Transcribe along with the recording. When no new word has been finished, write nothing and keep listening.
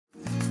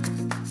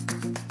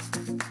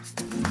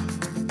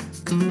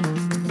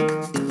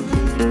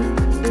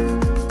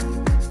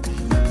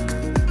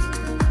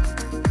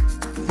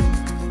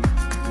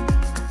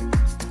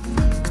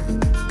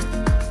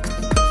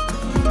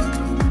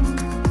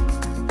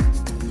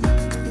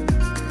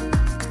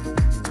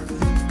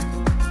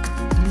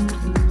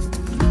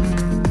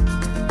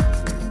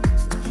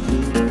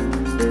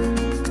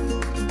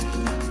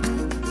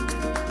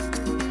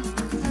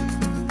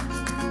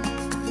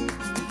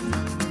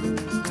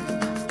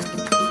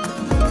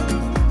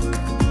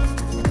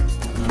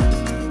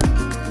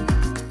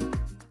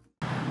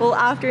Well,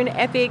 after an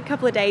epic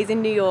couple of days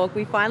in New York,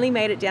 we finally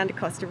made it down to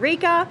Costa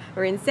Rica.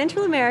 We're in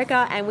Central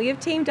America and we have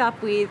teamed up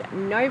with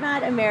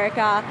Nomad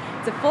America.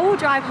 It's a four-wheel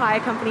drive hire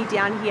company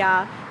down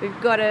here.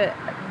 We've got a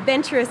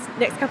adventurous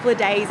next couple of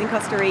days in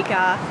Costa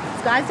Rica.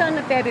 Sky's done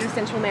a fair bit of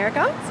Central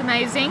America. It's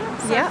amazing,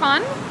 so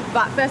fun.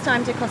 But first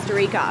time to Costa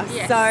Rica.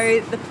 Yes. So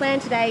the plan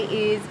today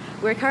is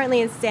we're currently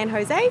in San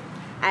Jose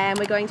and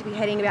we're going to be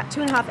heading about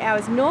 2.5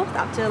 hours north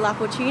up to La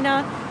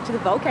Fortuna to the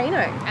volcano.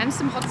 And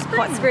some hot springs.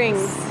 Hot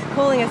springs,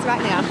 calling us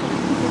right now.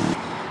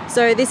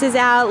 So this is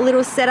our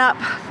little setup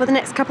for the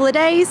next couple of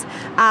days.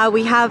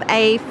 We have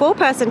a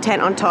 4-person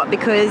tent on top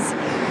because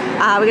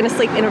we're going to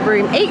sleep in a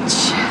room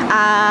each.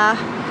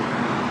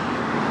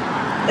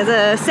 There's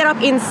a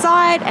setup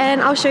inside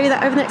and I'll show you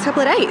that over the next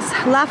couple of days.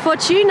 La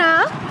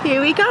Fortuna,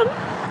 here we come.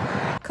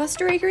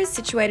 Costa Rica is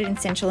situated in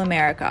Central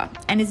America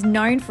and is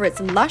known for its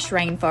lush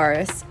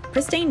rainforests,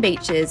 pristine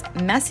beaches,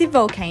 massive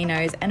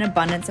volcanoes and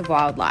abundance of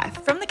wildlife.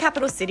 From the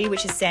capital city,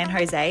 which is San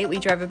Jose, we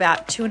drove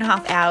about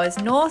 2.5 hours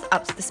north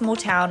up to the small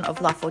town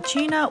of La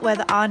Fortuna where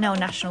the Arenal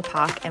National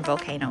Park and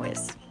volcano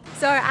is.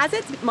 So as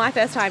it's my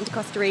first time to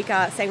Costa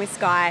Rica, same with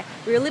Sky,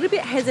 we were a little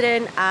bit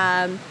hesitant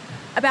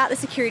about the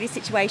security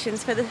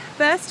situations for the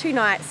first 2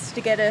 nights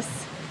to get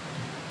us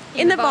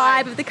in the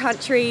vibe of the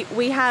country.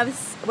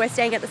 We're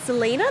staying at the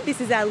Salina.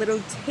 This is our little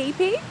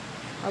teepee.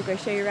 I'll go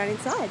show you around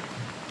inside.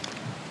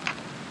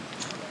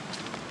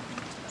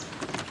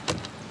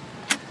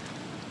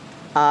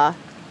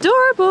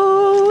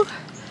 Adorable!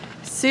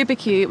 Super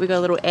cute. We got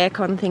a little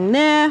aircon thing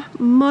there.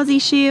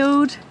 Mozzie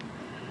shield.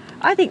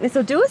 I think this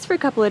will do us for a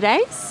couple of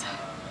days.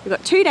 We've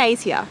got 2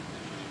 days here.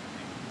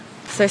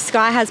 So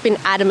Sky has been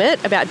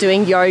adamant about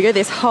doing yoga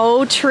this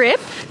whole trip.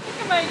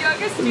 Look at my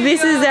yoga studio.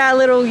 This is our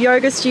little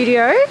yoga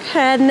studio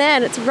and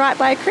then it's right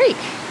by a creek.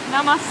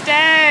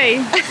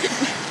 Namaste!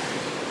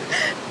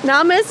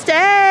 Namaste!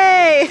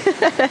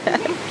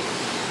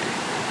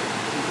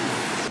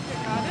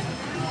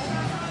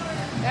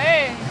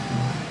 Hey!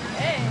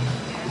 Hey!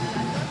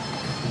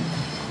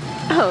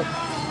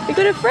 Oh, we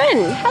got a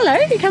friend. Hello,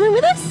 you coming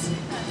with us?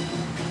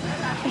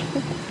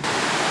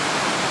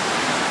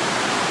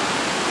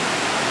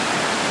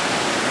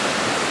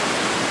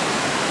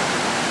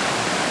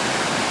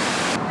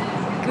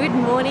 Good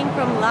morning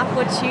from La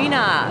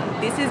Fortuna.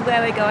 This is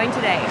where we're going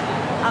today.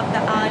 Up the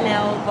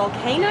Arenal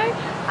volcano.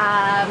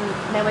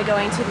 Then we're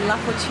going to the La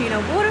Fortuna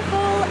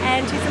waterfall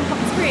and to some hot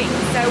springs.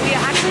 So we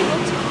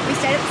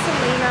stayed at the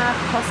Salina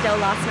hostel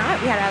last night.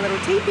 We had our little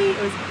teepee.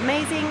 It was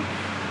amazing.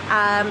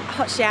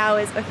 Hot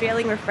showers. We're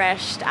feeling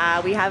refreshed.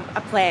 We have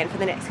a plan for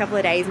the next couple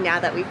of days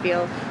now that we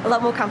feel a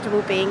lot more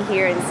comfortable being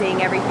here and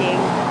seeing everything.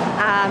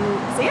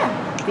 So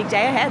yeah, big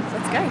day ahead.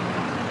 Let's go.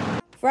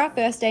 For our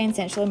first day in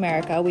Central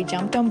America, we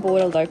jumped on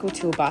board a local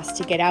tour bus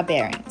to get our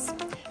bearings.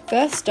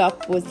 First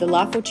stop was the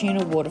La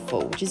Fortuna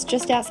waterfall, which is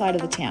just outside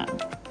of the town.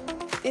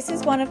 This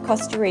is one of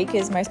Costa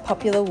Rica's most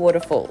popular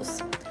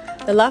waterfalls.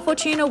 The La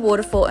Fortuna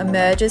waterfall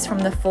emerges from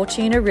the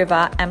Fortuna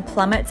River and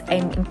plummets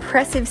an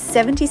impressive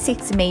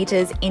 76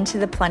 metres into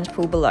the plunge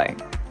pool below.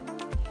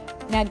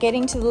 Now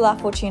getting to the La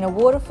Fortuna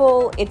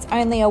waterfall, it's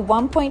only a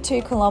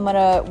 1.2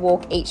 kilometre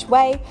walk each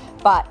way,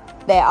 but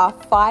there are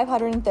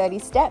 530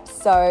 steps,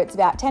 so it's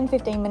about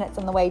 10-15 minutes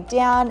on the way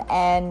down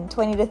and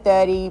 20 to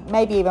 30,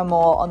 maybe even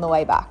more on the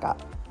way back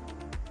up.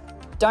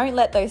 Don't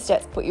let those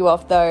steps put you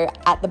off though.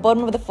 At the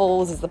bottom of the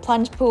falls is the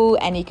plunge pool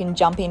and you can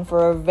jump in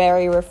for a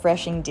very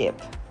refreshing dip.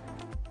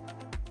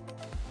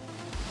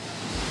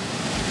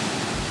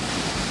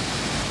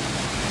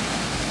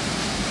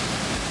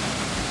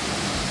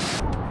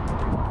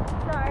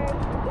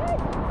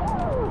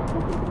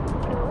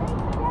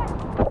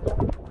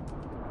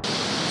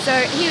 So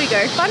here we go.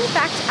 Fun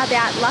fact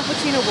about La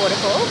Fortuna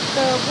waterfall.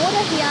 The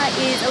water here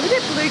is a little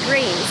bit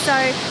blue-green. So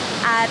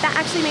that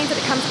actually means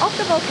that it comes off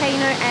the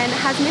volcano and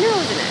has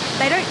minerals in it.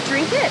 They don't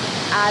drink it.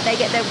 They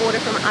get their water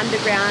from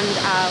underground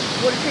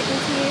water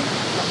treatments here.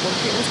 Not water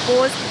treatments,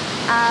 bores.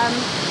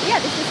 Yeah,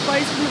 this just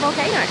flows from the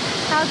volcano.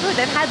 How good.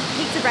 They've had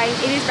heaps of rain.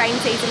 It is rain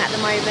season at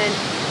the moment.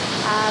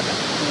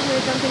 We're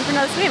going to jump in for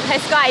another swim. Hey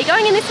Sky, are you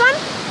going in this one?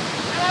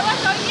 I'm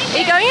going in. Are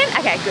you going in?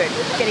 Okay, good.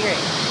 Getting ready.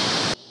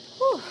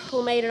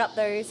 We made it up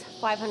those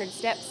 500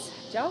 steps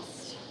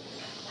just.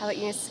 How about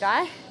you,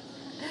 Sky?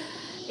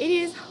 It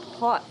is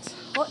hot,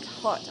 hot,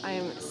 hot. I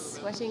am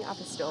sweating up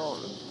a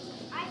storm.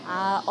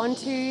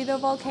 Onto the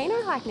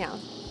volcano hike now.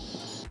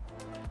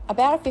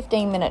 About a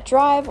 15-minute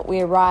drive,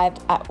 we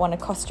arrived at one of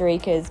Costa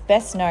Rica's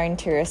best known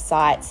tourist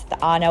sites, the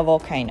Arenal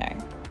volcano.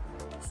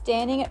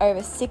 Standing at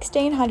over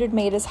 1,600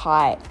 metres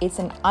high, it's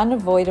an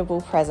unavoidable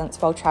presence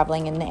while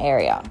travelling in the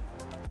area.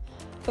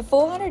 For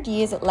 400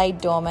 years it lay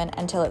dormant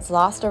until its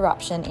last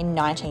eruption in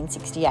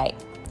 1968,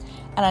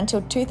 and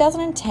until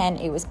 2010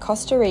 it was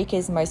Costa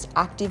Rica's most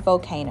active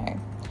volcano,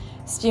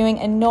 spewing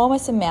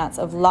enormous amounts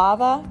of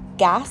lava,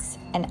 gas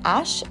and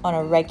ash on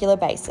a regular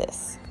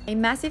basis. A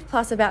massive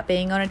plus about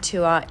being on a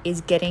tour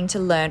is getting to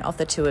learn off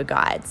the tour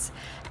guides.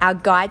 Our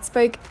guide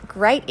spoke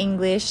great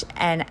English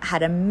and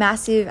had a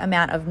massive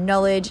amount of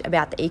knowledge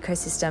about the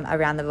ecosystem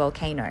around the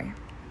volcano.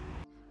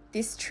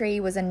 This tree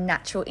was a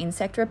natural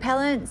insect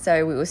repellent,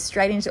 so we were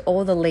straight into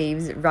all the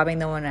leaves, rubbing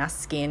them on our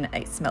skin.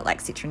 It smelled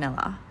like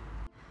citronella.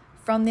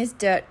 From this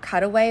dirt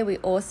cutaway, we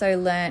also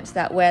learnt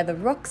that where the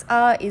rocks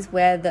are is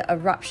where the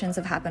eruptions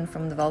have happened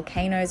from the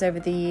volcanoes over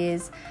the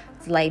years.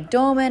 It's laid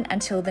dormant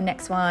until the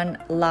next one,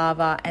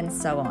 lava, and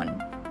so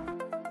on.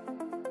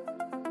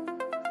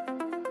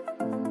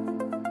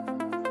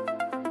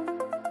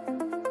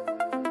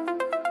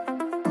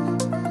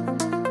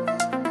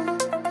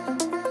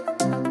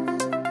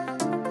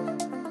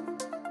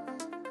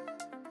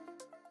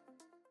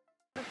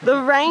 The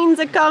rains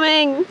are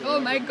coming. Oh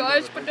my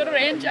gosh, put the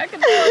rain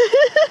jacket on.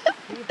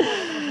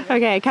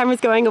 Okay, camera's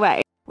going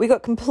away. We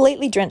got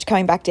completely drenched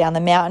coming back down the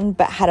mountain,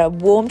 but had a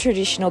warm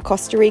traditional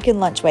Costa Rican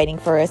lunch waiting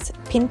for us,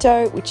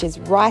 pinto, which is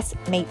rice,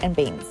 meat and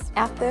beans.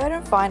 Our third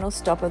and final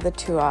stop of the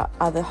tour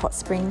are the hot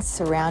springs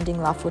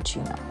surrounding La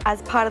Fortuna.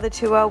 As part of the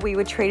tour, we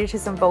were treated to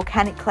some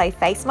volcanic clay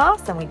face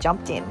masks and we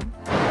jumped in.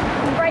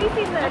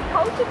 Embracing the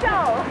culture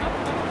show.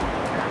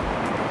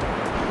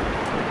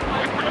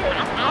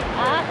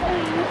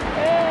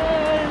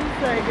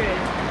 So good.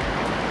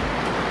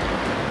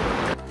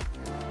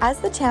 As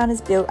the town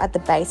is built at the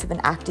base of an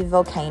active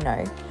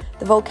volcano,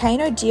 the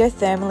volcano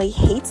geothermally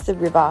heats the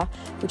river,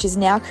 which has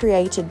now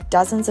created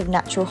dozens of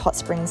natural hot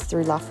springs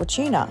through La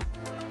Fortuna.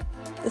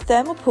 The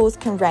thermal pools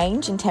can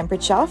range in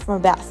temperature from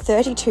about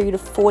 32 to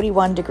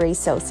 41 degrees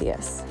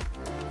Celsius.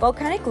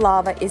 Volcanic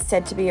lava is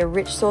said to be a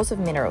rich source of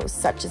minerals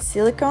such as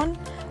silicon,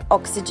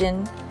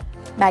 oxygen,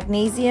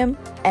 magnesium,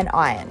 and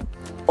iron,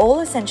 all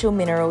essential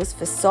minerals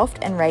for soft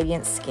and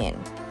radiant skin.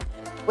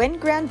 When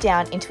ground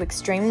down into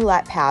extremely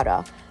light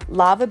powder,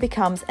 lava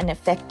becomes an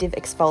effective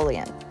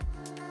exfoliant.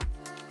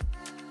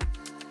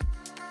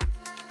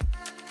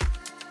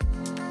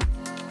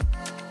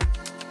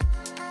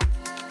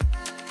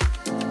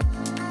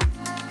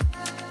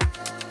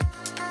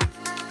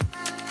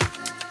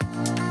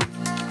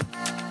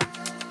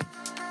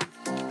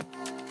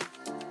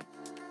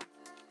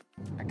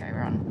 Okay,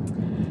 we're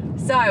on.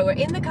 So we're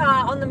in the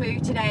car on the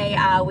move today.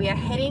 We are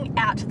heading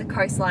out to the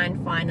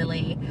coastline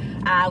finally.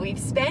 We've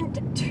spent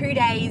 2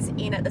 days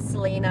in at the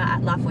Salina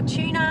at La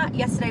Fortuna.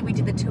 Yesterday we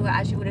did the tour,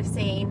 as you would have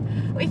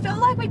seen. We felt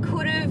like we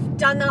could have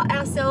done that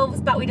ourselves,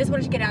 but we just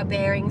wanted to get our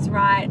bearings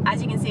right.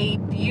 As you can see,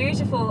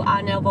 beautiful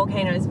Arenal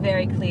volcano is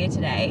very clear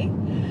today.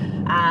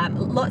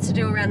 Lots to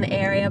do around the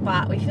area,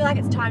 but we feel like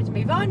it's time to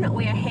move on.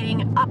 We are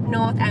heading up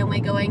north and we're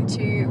going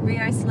to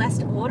Rio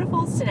Celeste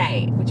waterfalls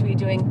today, which we're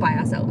doing by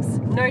ourselves.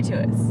 No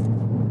tours.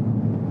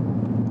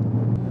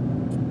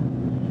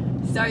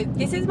 So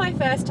this is my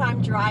first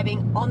time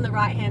driving on the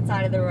right hand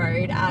side of the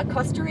road.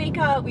 Costa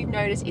Rica, we've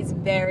noticed, is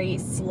very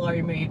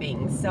slow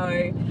moving.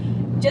 So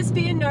just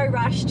be in no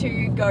rush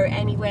to go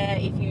anywhere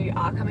if you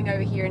are coming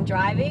over here and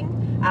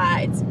driving.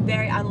 It's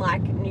very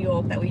unlike New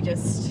York that we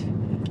just,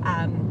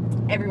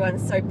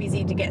 everyone's so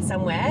busy to get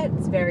somewhere.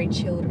 It's very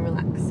chilled and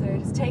relaxed. So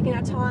just taking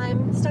our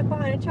time, stuck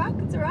behind a truck,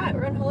 it's all right,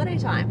 we're on holiday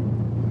time.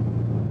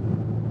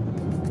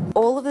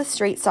 All of the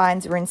street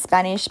signs were in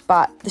Spanish,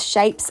 but the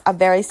shapes are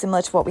very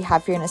similar to what we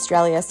have here in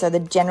Australia, so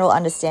the general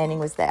understanding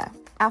was there.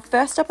 Our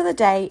first stop of the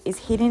day is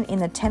hidden in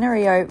the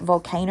Tenerife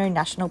Volcano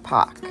National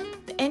Park.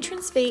 The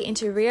entrance fee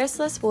into Rio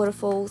Celeste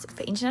waterfalls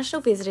for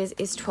international visitors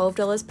is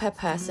 $12 per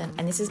person,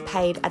 and this is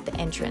paid at the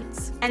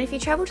entrance. And if you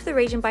travel to the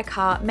region by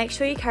car, make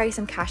sure you carry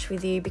some cash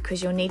with you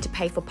because you'll need to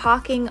pay for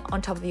parking on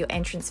top of your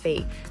entrance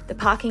fee. The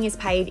parking is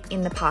paid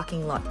in the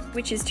parking lot,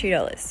 which is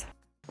 $2.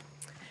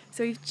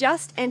 So we've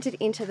just entered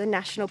into the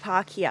national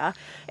park here.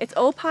 It's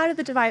all part of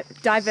the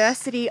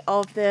diversity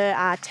of the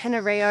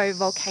Tenerife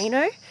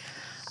volcano.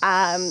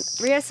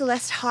 Rio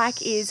Celeste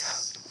hike is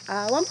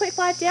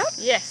 1.5 down?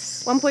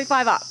 Yes.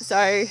 1.5 up, so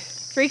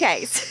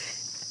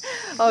 3Ks.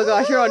 Oh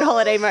gosh, you're on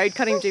holiday mode,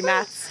 can't even do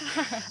maths.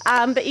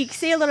 But you can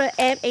see a lot of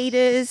ant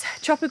eaters,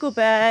 tropical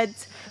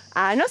birds.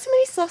 Not so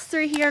many sloths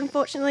through here,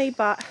 unfortunately,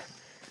 but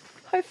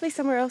hopefully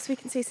somewhere else we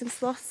can see some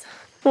sloths.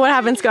 What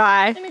happened,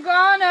 Sky? An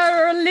iguana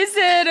or a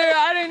lizard or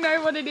I don't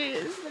know what it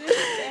is, but it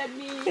scared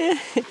me.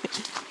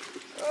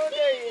 Oh,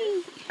 there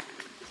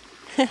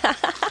it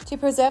is. To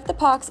preserve the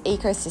park's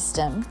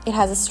ecosystem, it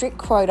has a strict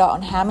quota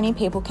on how many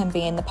people can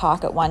be in the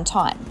park at one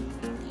time.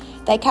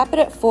 They cap it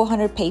at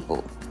 400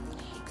 people.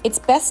 It's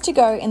best to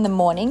go in the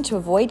morning to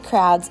avoid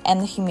crowds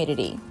and the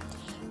humidity.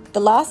 The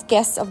last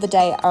guests of the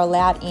day are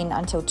allowed in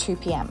until 2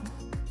 p.m.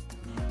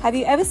 Have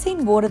you ever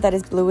seen water that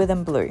is bluer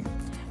than blue?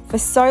 For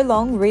so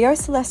long, Rio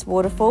Celeste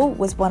Waterfall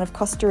was one of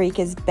Costa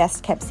Rica's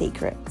best kept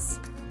secrets.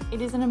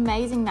 It is an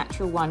amazing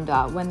natural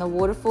wonder when the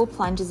waterfall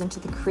plunges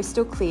into the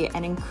crystal clear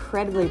and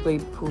incredibly blue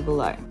pool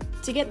below.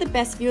 To get the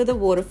best view of the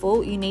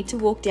waterfall, you need to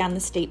walk down the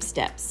steep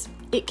steps.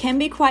 It can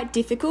be quite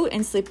difficult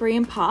and slippery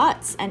in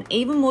parts, and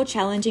even more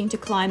challenging to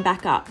climb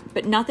back up,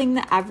 but nothing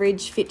the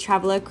average fit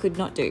traveller could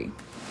not do.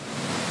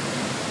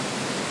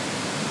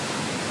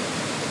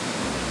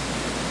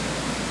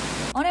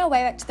 On our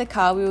way back to the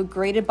car, we were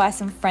greeted by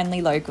some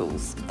friendly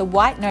locals, the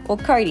white nose or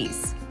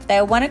coaties. They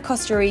are one of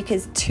Costa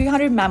Rica's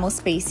 200 mammal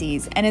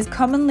species and is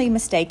commonly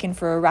mistaken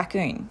for a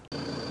raccoon.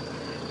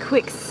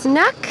 Quick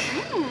snack,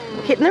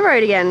 hitting the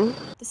road again.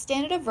 The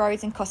standard of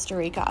roads in Costa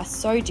Rica are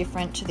so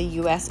different to the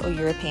US or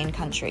European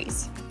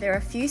countries. There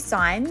are few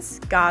signs,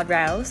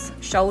 guardrails,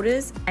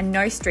 shoulders, and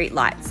no street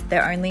lights.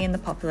 They're only in the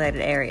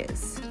populated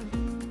areas.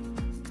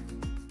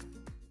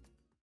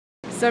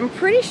 So I'm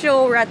pretty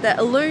sure we're at the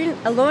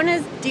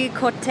Alones de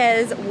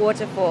Cortez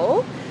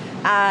waterfall.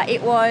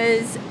 It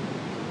was,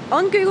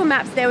 on Google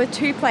Maps, there were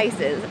two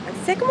places.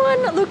 The second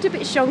one looked a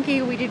bit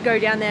shonky. We did go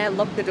down there,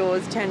 locked the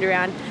doors, turned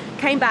around,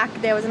 came back.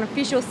 There was an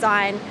official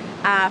sign,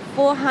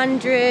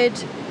 400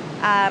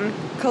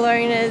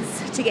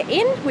 colones to get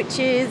in, which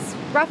is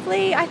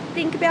roughly, I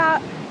think,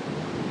 about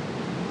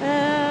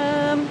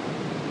 $8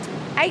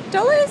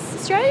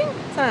 Australian,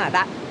 something like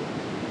that.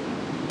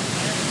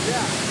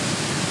 Yeah.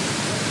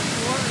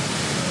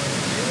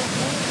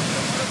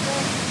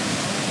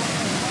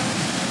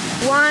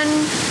 1,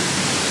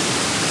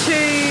 2,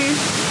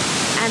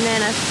 and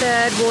then a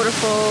third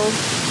waterfall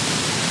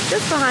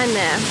just behind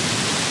there.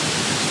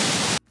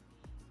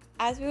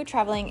 As we were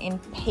travelling in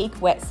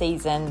peak wet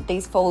season,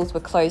 these falls were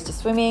closed to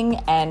swimming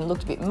and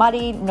looked a bit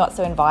muddy, not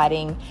so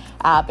inviting,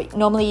 but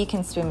normally you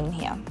can swim in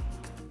here.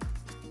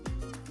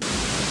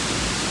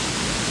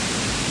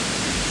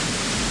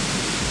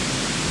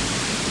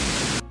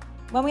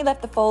 When we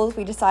left the falls,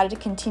 we decided to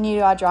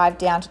continue our drive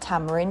down to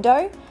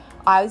Tamarindo.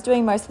 I was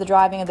doing most of the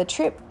driving of the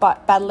trip,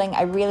 but battling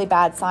a really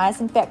bad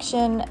sinus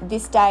infection.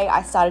 This day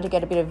I started to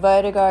get a bit of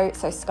vertigo,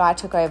 so Sky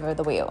took over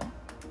the wheel.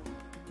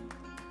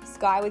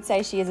 Sky would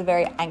say she is a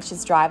very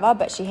anxious driver,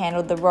 but she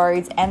handled the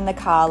roads and the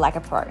car like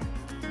a pro.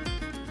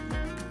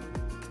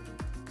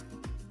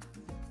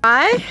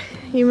 Hi,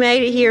 you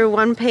made it here in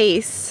one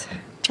piece,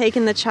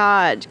 taking the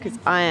charge, because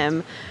I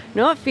am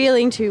not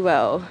feeling too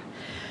well.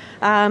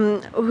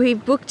 We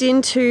booked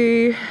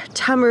into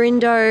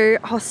Tamarindo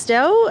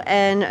Hostel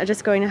and are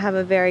just going to have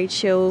a very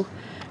chill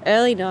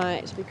early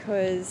night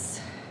because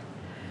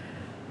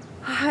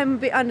I'm a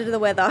bit under the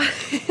weather.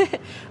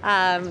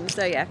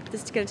 So yeah,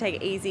 just going to take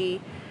it easy.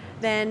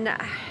 Then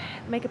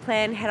make a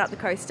plan, head up the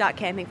coast, start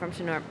camping from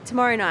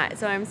tomorrow night.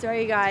 So I'm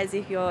sorry guys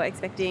if you're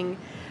expecting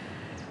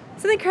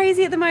something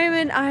crazy at the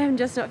moment. I am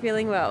just not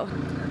feeling well.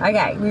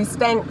 Okay, we've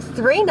spent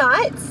 3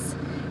 nights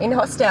in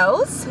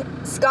hostels.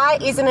 Sky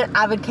isn't an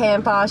avid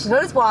camper, she's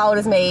not as wild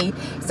as me,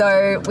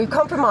 so we've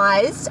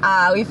compromised.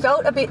 We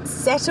felt a bit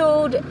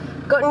settled,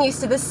 gotten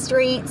used to the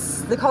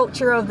streets, the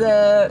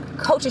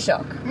culture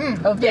shock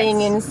of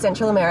being in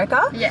Central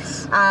America.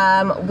 Yes.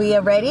 We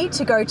are ready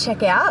to go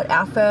check out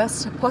our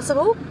first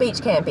possible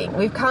beach camping.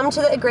 We've come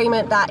to the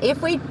agreement that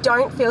if we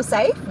don't feel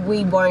safe,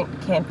 we won't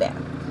camp there.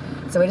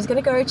 So we're just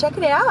gonna go check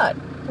it out.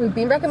 We've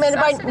been recommended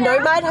by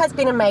Nomad, has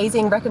been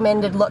amazing,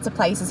 recommended lots of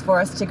places for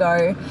us to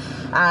go.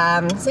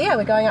 So yeah,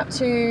 we're going up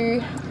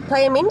to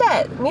Playa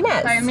Mindes.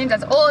 Playa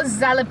Mindes or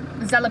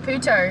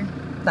Zalaputo.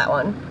 That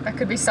one. That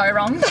could be so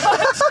wrong.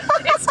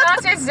 It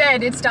starts with Z.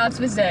 It starts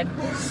with Z.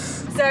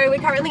 So we're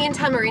currently in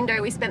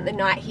Tamarindo. We spent the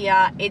night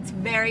here. It's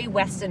very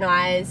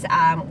westernized.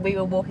 We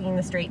were walking in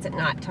the streets at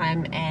night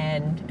time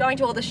and going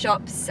to all the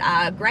shops.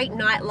 Great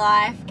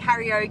nightlife,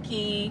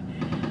 karaoke.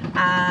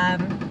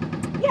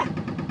 Yeah,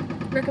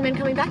 recommend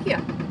coming back here.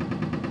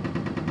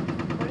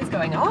 What is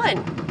going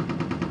on?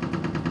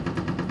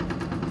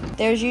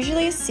 There is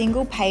usually a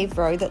single paved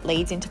road that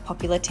leads into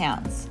popular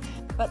towns,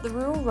 but the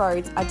rural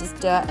roads are just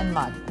dirt and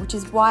mud, which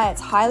is why it's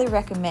highly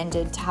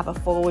recommended to have a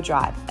four-wheel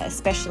drive,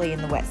 especially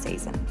in the wet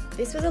season.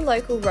 This was a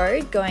local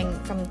road going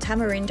from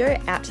Tamarindo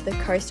out to the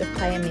coast of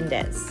Playa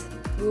Mindes.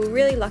 We were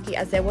really lucky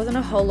as there wasn't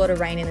a whole lot of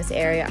rain in this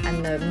area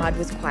and the mud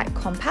was quite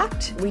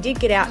compact. We did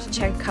get out to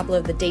check a couple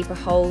of the deeper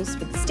holes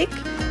with the stick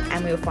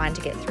and we were fine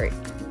to get through.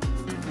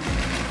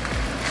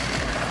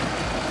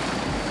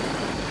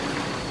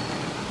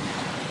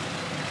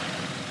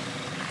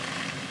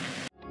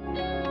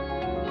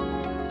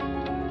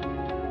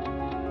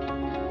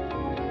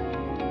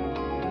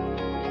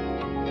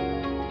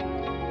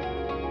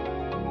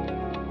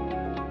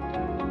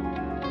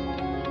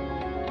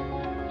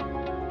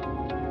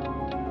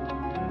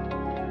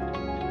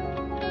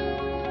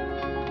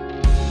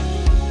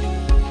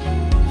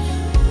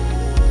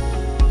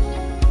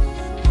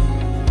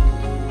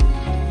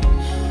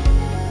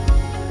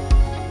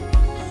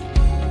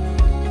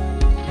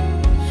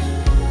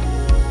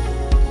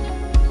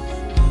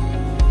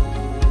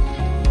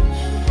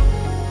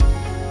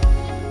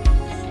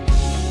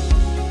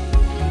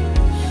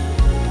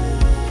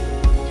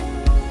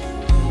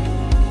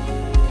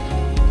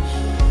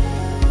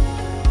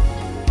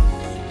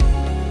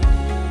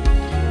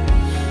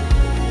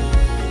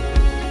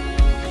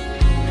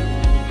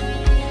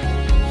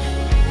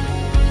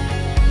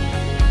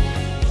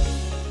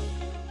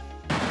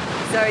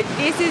 So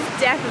this is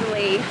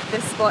definitely the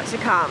spot to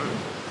come.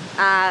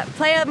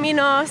 Playa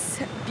Minos,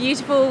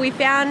 beautiful. We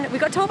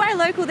got told by a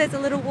local there's a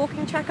little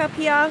walking track up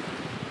here.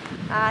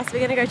 So we're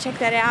gonna go check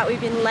that out.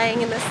 We've been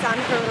laying in the sun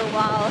for a little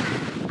while.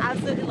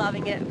 Absolutely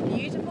loving it.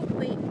 Beautiful,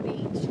 clean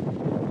beach.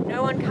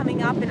 No one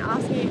coming up and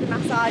asking you for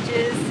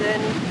massages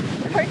and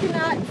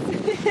coconuts.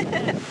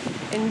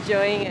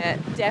 Enjoying it.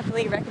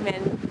 Definitely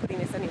recommend putting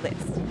this on your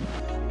list.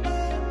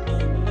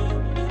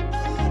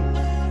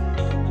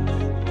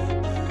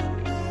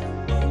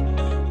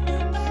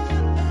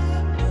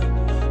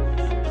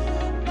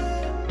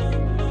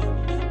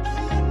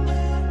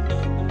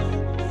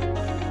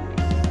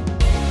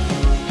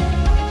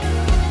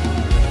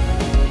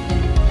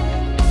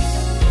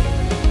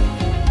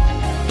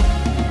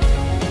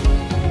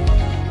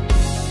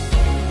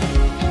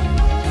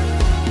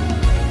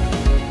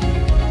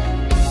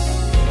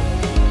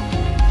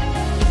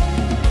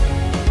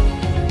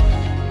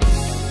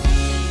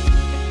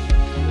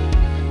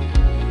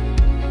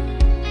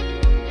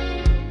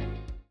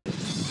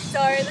 So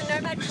the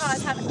Nomad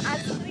cars have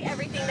absolutely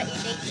everything that you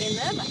need in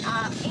them.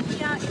 In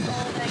here is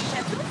all the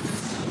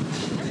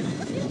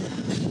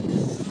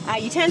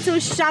utensils.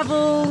 Utensils,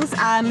 shovels,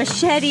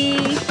 machete,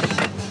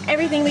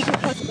 everything we could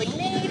possibly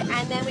need.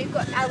 And then we've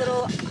got our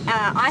little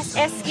ice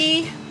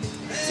esky.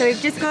 So we've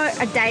just got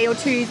a day or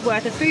two's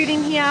worth of food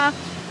in here.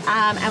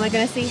 And we're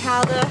going to see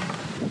how the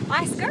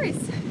ice goes.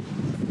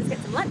 Let's get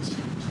some lunch.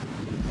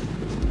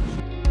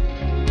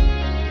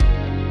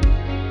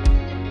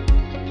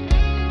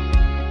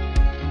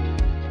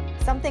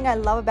 Something I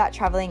love about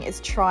traveling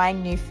is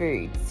trying new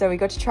foods. So we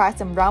got to try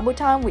some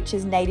rambutan, which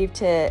is native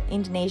to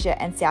Indonesia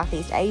and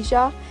Southeast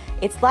Asia.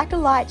 It's like a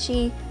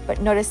lychee,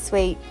 but not as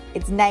sweet.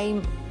 Its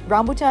name,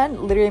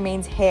 rambutan, literally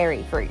means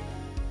hairy fruit.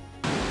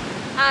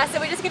 So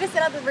we're just going to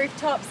set up the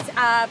rooftops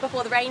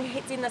before the rain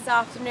hits in this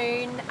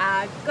afternoon.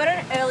 Got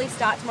an early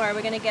start tomorrow.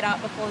 We're going to get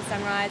up before the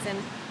sunrise and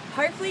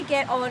hopefully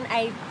get on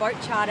a boat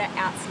charter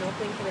out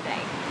snorkeling for the day.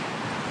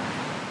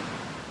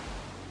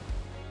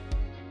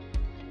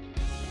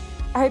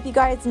 I hope you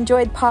guys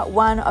enjoyed part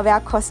 1 of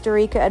our Costa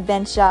Rica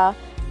adventure.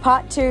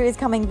 Part 2 is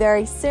coming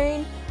very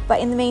soon,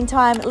 but in the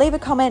meantime, leave a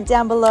comment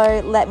down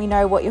below. Let me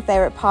know what your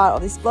favorite part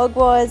of this vlog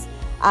was.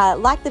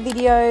 Like the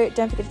video,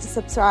 don't forget to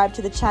subscribe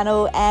to the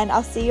channel, and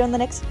I'll see you on the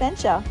next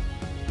adventure.